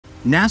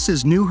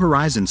NASA's New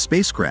Horizons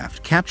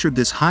spacecraft captured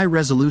this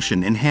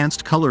high-resolution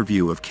enhanced color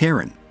view of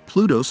Charon,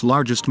 Pluto's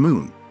largest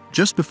moon,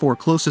 just before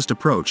closest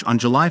approach on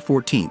July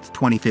 14,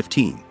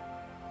 2015.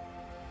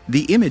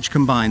 The image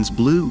combines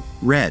blue,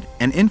 red,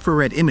 and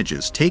infrared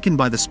images taken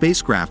by the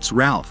spacecraft's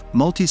RALPH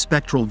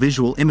multispectral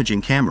visual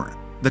imaging camera.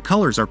 The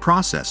colors are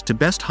processed to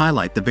best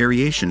highlight the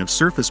variation of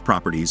surface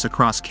properties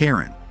across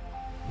Charon.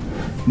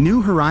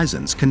 New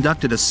Horizons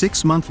conducted a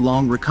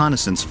 6-month-long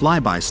reconnaissance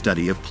flyby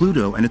study of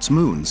Pluto and its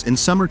moons in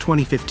summer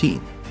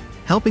 2015,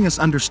 helping us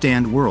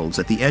understand worlds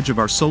at the edge of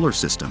our solar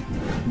system,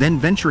 then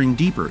venturing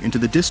deeper into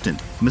the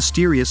distant,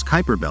 mysterious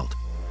Kuiper Belt,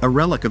 a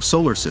relic of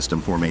solar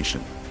system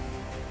formation.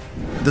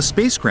 The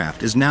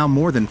spacecraft is now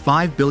more than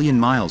 5 billion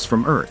miles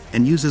from Earth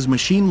and uses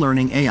machine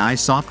learning AI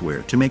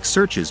software to make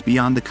searches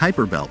beyond the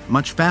Kuiper Belt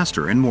much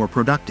faster and more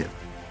productive.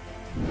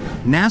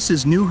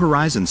 NASA's New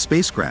Horizons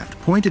spacecraft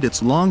pointed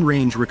its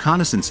long-range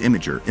reconnaissance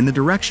imager in the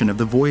direction of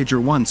the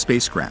Voyager 1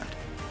 spacecraft,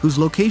 whose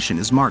location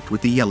is marked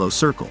with the yellow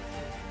circle.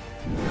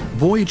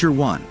 Voyager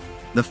 1,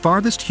 the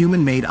farthest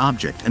human-made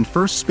object and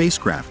first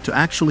spacecraft to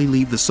actually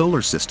leave the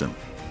solar system,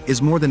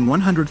 is more than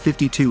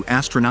 152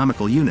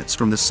 astronomical units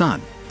from the Sun,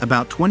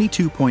 about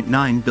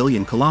 22.9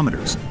 billion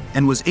kilometers,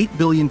 and was 8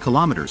 billion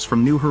kilometers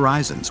from New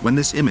Horizons when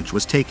this image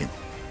was taken.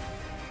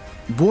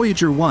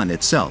 Voyager 1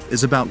 itself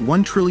is about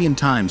 1 trillion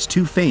times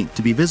too faint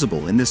to be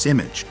visible in this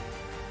image.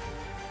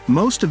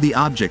 Most of the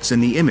objects in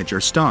the image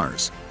are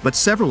stars, but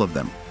several of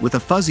them, with a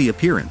fuzzy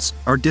appearance,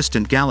 are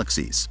distant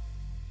galaxies.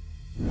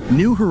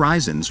 New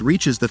Horizons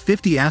reaches the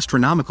 50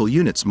 astronomical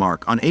units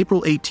mark on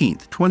April 18,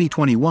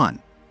 2021,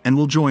 and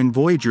will join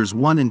Voyagers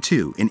 1 and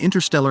 2 in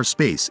interstellar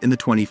space in the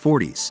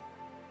 2040s.